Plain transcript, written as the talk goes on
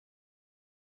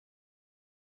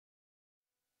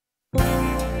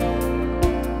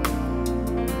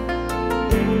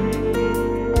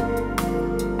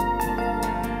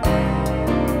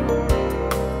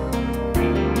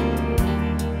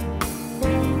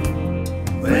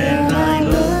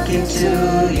into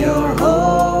your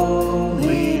holiness,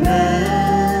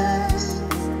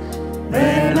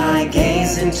 when I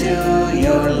gaze into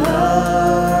your loveliness,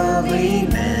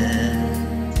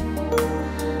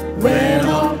 when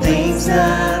all things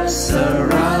that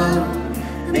surround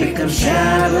become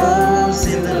shadows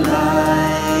in the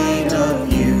light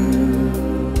of you.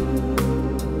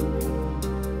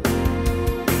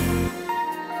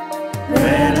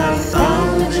 When I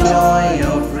found the joy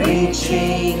of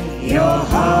reaching your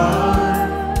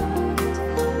heart,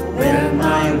 when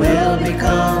my will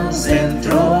becomes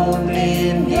enthroned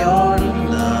in your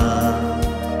love,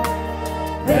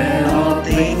 when all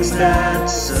things that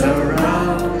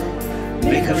surround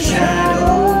become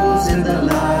shadows in the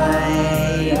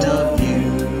light of you.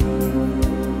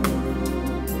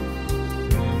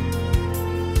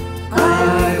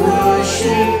 I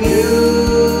worship you.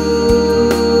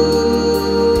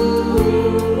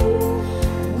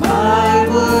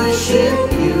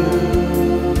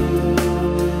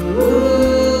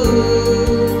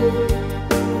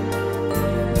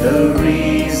 The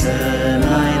reason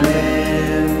I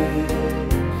live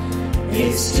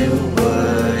is to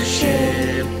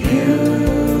worship you.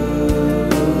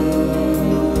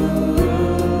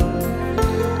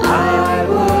 I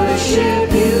worship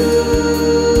you.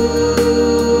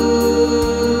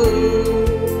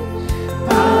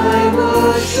 I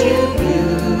worship you.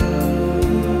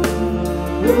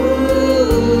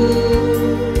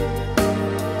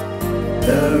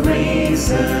 The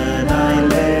reason I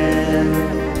live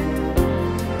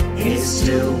is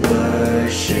to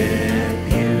worship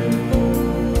you.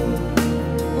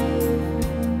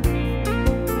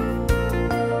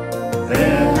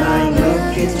 When I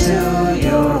look into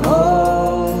your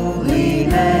holiness,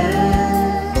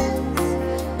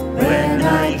 when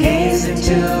I gaze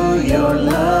into your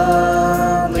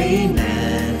loveliness,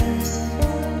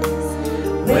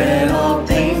 when all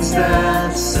things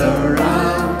that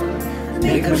surround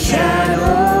become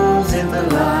shadows in the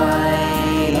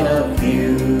light of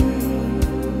you.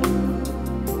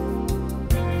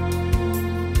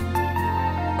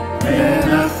 When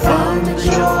I found the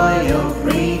joy of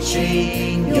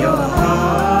reaching your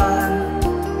heart,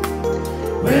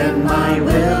 when my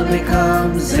will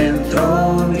becomes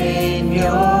enthroned in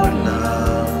your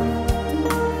love,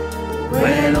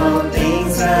 when all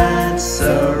things that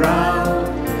surround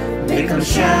become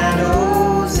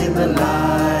shadows in the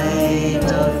light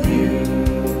of you.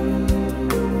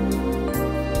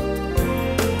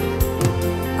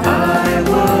 I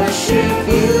worship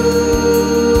you.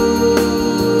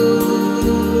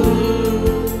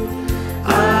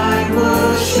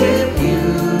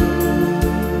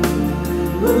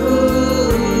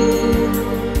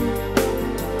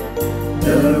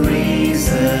 The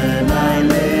reason I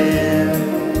live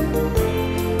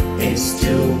is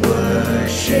to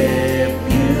worship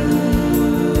you.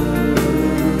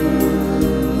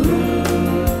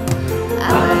 I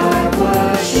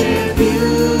worship you.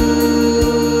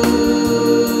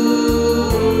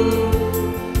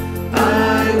 I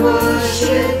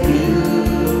worship you.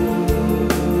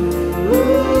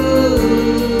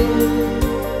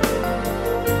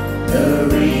 The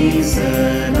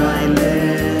reason I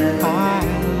live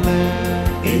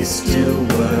is to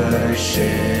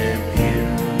worship you.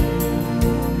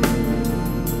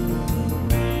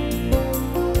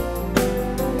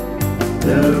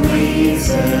 The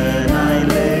reason I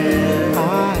live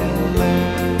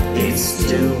is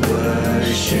to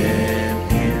worship